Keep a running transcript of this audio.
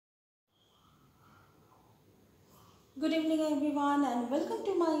Good evening everyone and welcome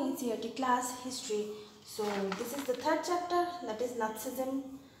to my NCERT class history. So this is the third chapter, that is Nazism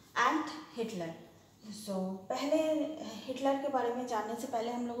and Hitler. So पहले Hitler के बारे में जानने से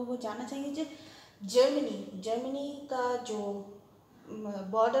पहले हम लोगों को जानना चाहिए जो जर्मनी का जो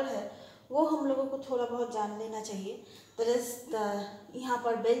बॉर्डर है वो हम लोगों को थोड़ा बहुत जान लेना चाहिए. दैट इज द यहाँ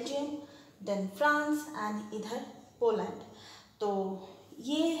पर बेल्जियम, देन फ्रांस एंड इधर पोलैंड. तो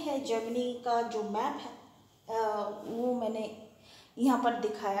ये है जर्मनी का जो मैप है, वो मैंने यहाँ पर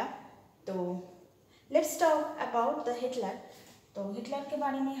दिखाया. तो let's talk about the Hitler. तो हिटलर के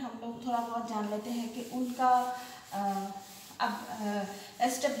बारे में हम लोग थोड़ा बहुत जान लेते हैं कि उनका अब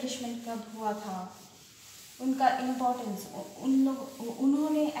एस्टेब्लिशमेंट कब हुआ था, उनका इम्पोर्टेंस,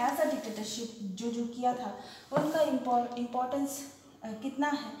 उन्होंने एज अ डिक्टेटरशिप जो किया था उनका इम्पोर्टेंस कितना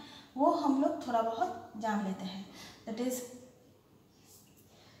है वो हम लोग थोड़ा बहुत जान लेते हैं. That is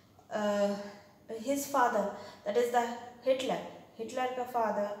his father, that is the Hitler का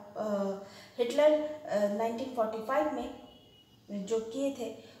फादर, हिटलर 1945 में जो किए थे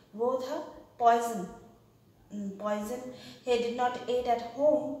वो था poison. He did not eat at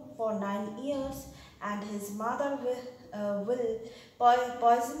home for 9 years and his mother will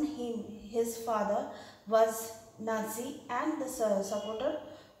poison him. His father was Nazi and the supporter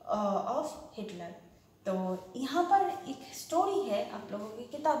of Hitler. तो यहाँ पर एक स्टोरी है आप लोगों की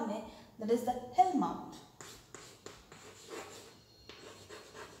किताब में, दैट इज द हेलमाउथ.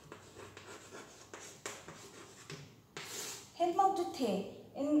 हेलमाउथ जो थे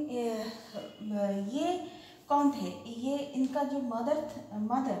ये कौन थे? ये इनका जो मदर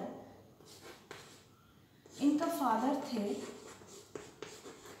इनका फादर थे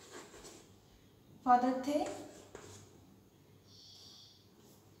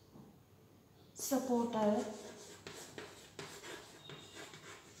supporter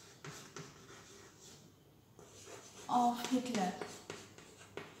of Hitler.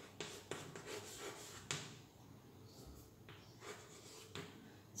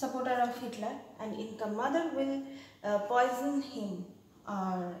 Supporter of Hitler and इनका मदर will poison him.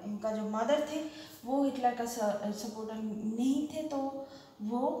 और इनका जो मदर थे वो हिटलर का सपोर्टर नहीं थे, तो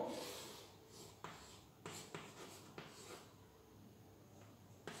वो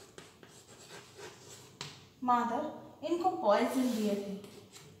मदर इनको पॉइजन दिए थे.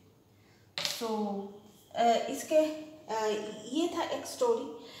 सो इसके ये था एक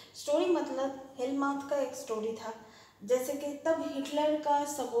स्टोरी मतलब हेलमाउथ का एक स्टोरी था, जैसे कि तब हिटलर का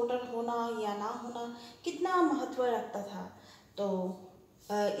सपोर्टर होना या ना होना कितना महत्व रखता था. तो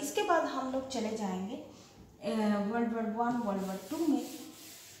इसके बाद हम लोग चले जाएंगे वर्ल्ड वॉर 1 वर्ल्ड वॉर 2 में.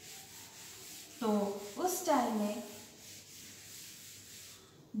 तो उस टाइम में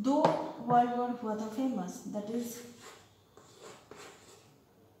 2 वर्ल्ड वॉर हुआ था famous, that is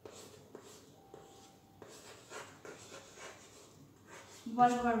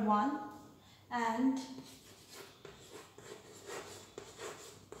World War 1 and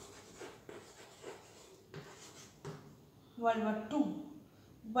World War 2.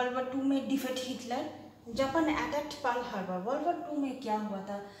 World War 2 में defeat Hitler, Japan attacked Pearl Harbor. World War 2 में क्या हुआ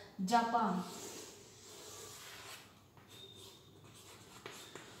था? Japan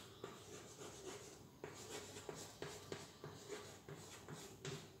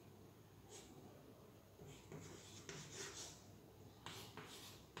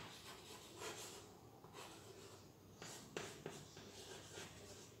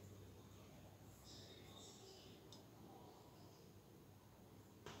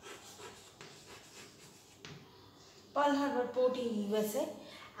Pearl Harbor port in USA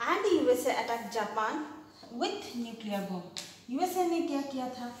and USA attacked Japan with nuclear bomb. USA ने क्या किया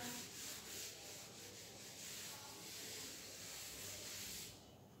था?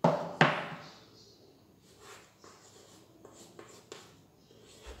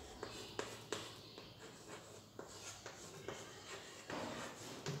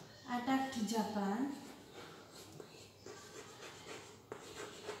 Attacked Japan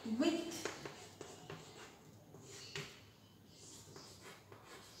with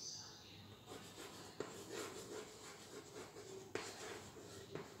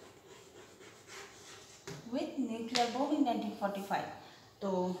nuclear bomb in 1945. तो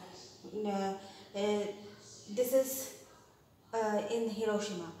दिस इज इन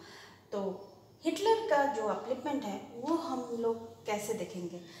हिरोशिमा. तो हिटलर का जो अपलिफ्टमेंट है वो हम लोग कैसे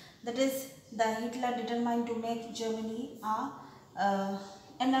देखेंगे? That is the Hitler determined to make Germany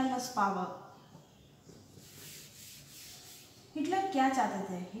enormous power. Hitler क्या चाहते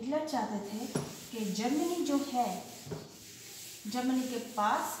थे? हिटलर चाहते थे कि जर्मनी जो है, जर्मनी के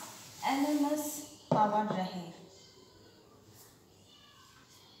पास एनॉर्मस पावर रहे.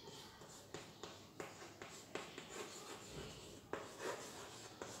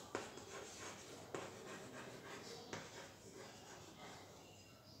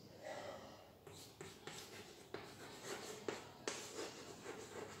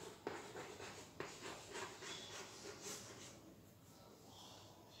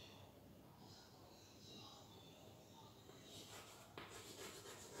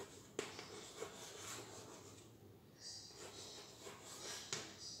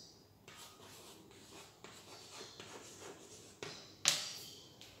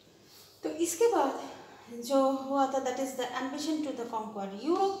 इसके बाद जो हुआ था that is the ambition to the conquer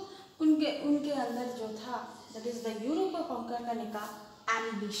Europe. उनके उनके अंदर जो था दैट इज़ द यूरोप को कॉन्कर करने का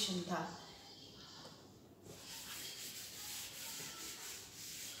एम्बिशन था।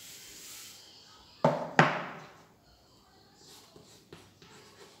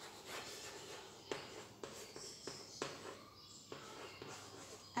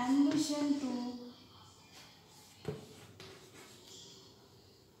 Ambition to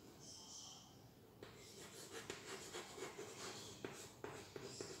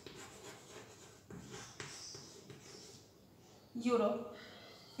Europe.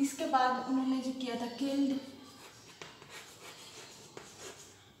 इसके बाद उन्होंने जो किया था किल्ड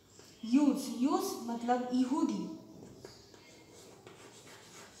यूज मतलब यहूदी।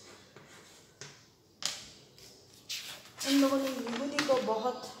 इन लोगों ने यहूदी को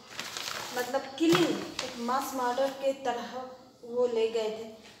बहुत मतलब किलिंग एक मास मर्डर के तरह वो ले गए थे।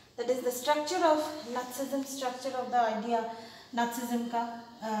 That is the structure of नात्सिज्म, structure of the idea नात्सिज्म का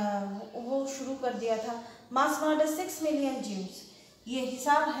वो शुरू कर दिया था। मास मर्डर 6 मिलियन ज्यूज, ये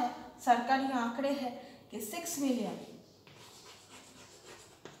हिसाब है, सरकारी आंकड़े हैं कि 6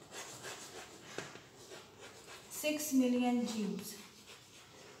 मिलियन ज्यूज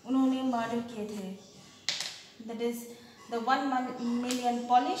उन्होंने मर्डर किए थे। That is the 1 million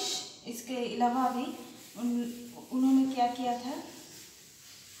polish. इसके अलावा भी उन्होंने क्या किया था,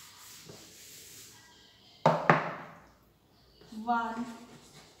 1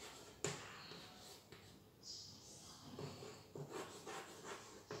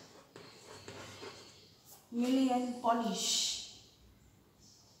 मिलियन पॉलिश।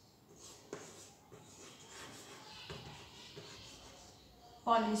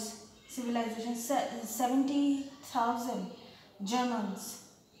 Civilisation 70,000 Germans.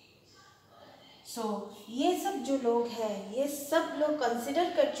 सो ये सब जो लोग हैं ये सब लोग कंसिडर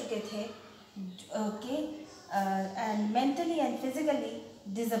कर चुके थे कि and mentally and physically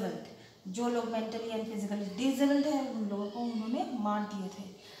disabled, जो लोग मेंटली एंड फिजिकली डिसेबल्ड हैं उन लोगों को उन्होंने मार दिए थे।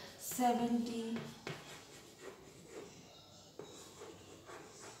 70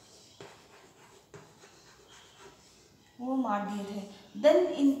 वो मार दिए थे। Then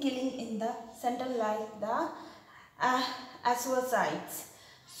in killing in the central like the एसोसाइड्स।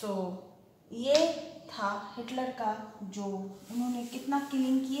 सो ये था हिटलर का जो उन्होंने कितना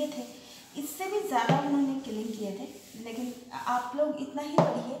किलिंग किए थे, इससे भी ज़्यादा उन्होंने किलिंग किए थे, लेकिन आप लोग इतना ही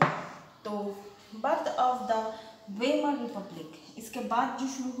पढ़िए। तो birth of the Weimar Republic इसके बाद जो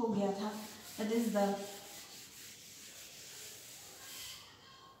शुरू हो गया था that is the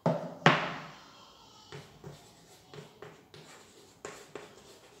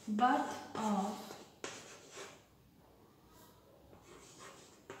birth of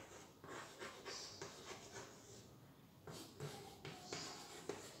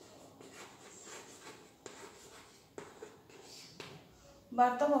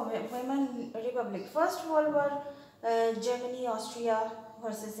Weimar Republic. First World War, Germany, Austria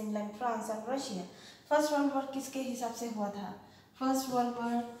versus England, France and Russia. First world war किसके हिसाब से हुआ था? First world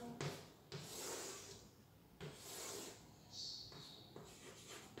war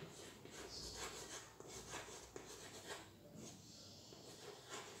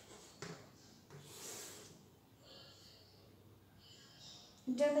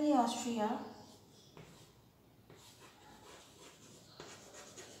Germany, Austria,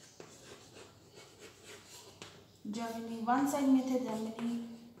 Germany one side में थे, जर्मनी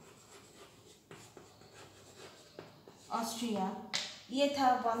ऑस्ट्रिया ये था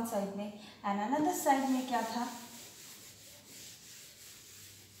वन साइड में, एंड अनदर साइड में क्या था?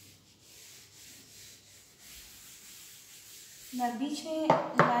 ना बीच में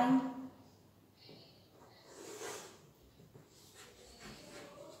line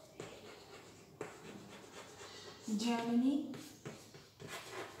Germany,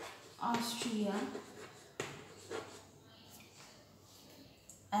 Austria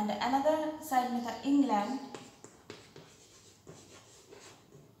and another side में था England,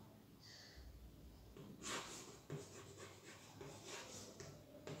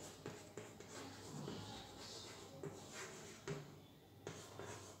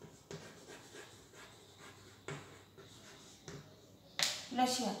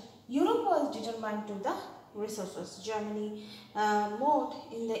 Russia. Europe was determined to the resources. Germany moved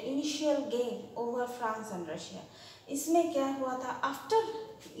in the initial game over France and Russia. इसमें क्या हुआ था? आफ्टर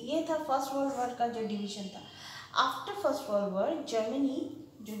ये था फर्स्ट वर्ल्ड वॉर का जो डिवीजन था। After first world war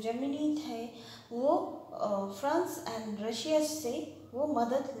Germany थे वो फ्रांस एंड रशिया से वो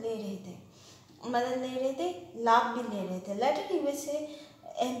मदद ले रहे थे, लाभ भी ले रहे थे। Letter USA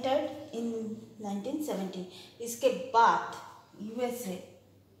entered in 1970। इसके बाद यूएसए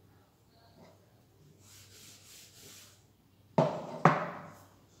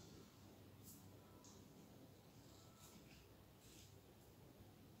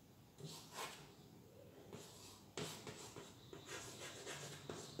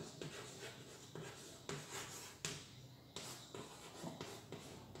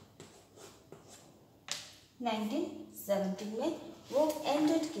 1917 में वो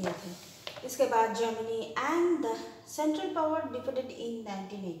एंडेड किए थे। इसके बाद Germany and the central power defeated in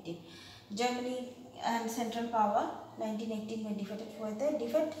 1918। Germany and central power 1918 में डिफीटेड हुए थे।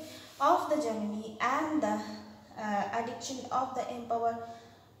 Defeat of the Germany and the addiction of the empower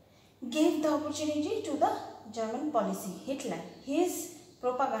gave the opportunity to the German policy. Hitler, his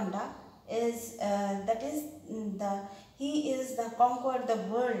propaganda is he is the conquer the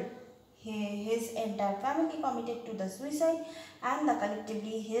world. His entire family committed to the suicide and the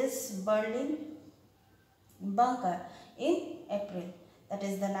collectively his Berlin bunker in April. That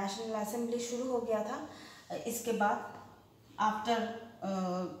is the National Assembly शुरू हो गया था। इसके बाद after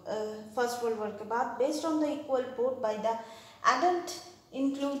First World War के बाद based on the equal vote by the adult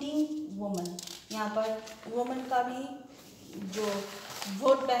including women, यहाँ पर वुमेन का भी जो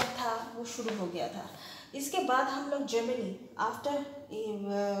वोट बैंक था वो शुरू हो गया था। इसके बाद हम लोग Germany after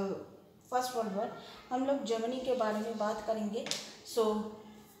first world war हम लोग जर्मनी के बारे में बात करेंगे। So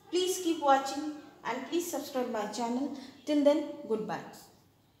please keep watching and please subscribe my channel. Till then good bye.